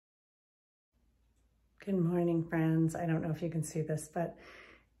Good morning, friends. I don't know if you can see this, but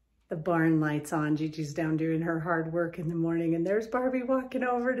the barn light's on. Gigi's down doing her hard work in the morning, and there's Barbie walking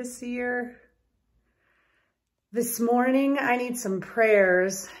over to see her. This morning, I need some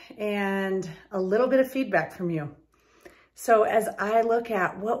prayers and a little bit of feedback from you. So as I look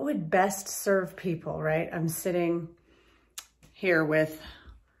at what would best serve people, right? I'm sitting here with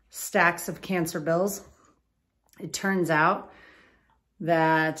stacks of cancer bills. It turns out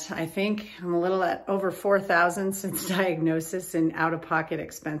that I think I'm a little at over 4,000 since diagnosis in out-of-pocket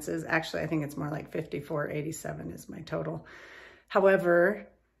expenses. Actually, I think it's more like 5,487 is my total. However,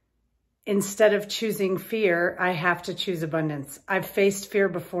 instead of choosing fear, I have to choose abundance. I've faced fear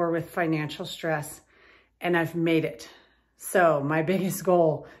before with financial stress, and I've made it. So my biggest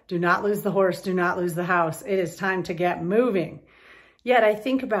goal, do not lose the horse, do not lose the house. It is time to get moving. Yet I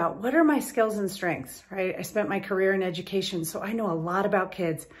think about what are my skills and strengths, right? I spent my career in education, so I know a lot about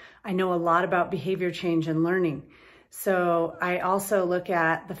kids. I know a lot about behavior change and learning. So I also look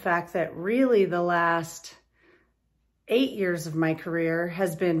at the fact that really the last 8 years of my career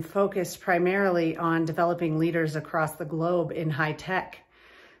has been focused primarily on developing leaders across the globe in high tech.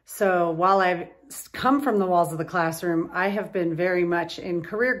 So while I've come from the walls of the classroom, I have been very much in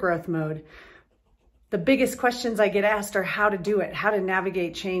career growth mode. The biggest questions I get asked are how to do it, how to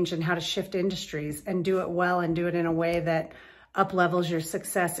navigate change and how to shift industries and do it well and do it in a way that up-levels your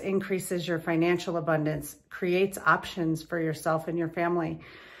success, increases your financial abundance, creates options for yourself and your family.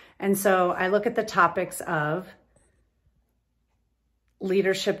 And so I look at the topics of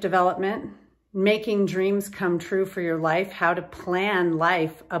leadership development, making dreams come true for your life, how to plan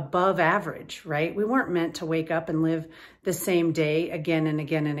life above average, right? We weren't meant to wake up and live the same day again and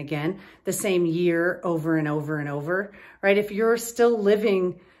again and again, the same year over and over and over, right? If you're still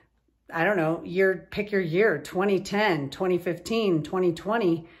living, I don't know, pick your year, 2010, 2015,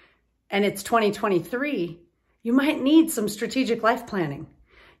 2020, and it's 2023, you might need some strategic life planning.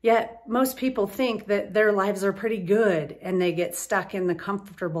 Yet most people think that their lives are pretty good and they get stuck in the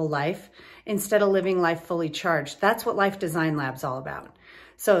comfortable life instead of living life fully charged. That's what Life Design Lab's all about.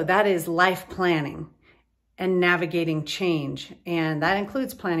 So that is life planning and navigating change. And that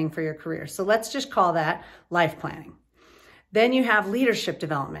includes planning for your career. So let's just call that life planning. Then you have leadership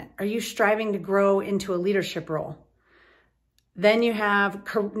development. Are you striving to grow into a leadership role? Then you have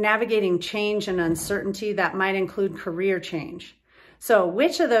navigating change and uncertainty. That might include career change. So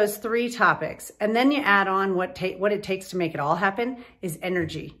which of those 3 topics, and then you add on what it takes to make it all happen, is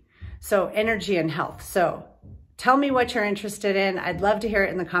energy. So energy and health. So tell me what you're interested in. I'd love to hear it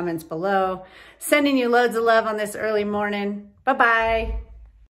in the comments below. Sending you loads of love on this early morning. Bye-bye.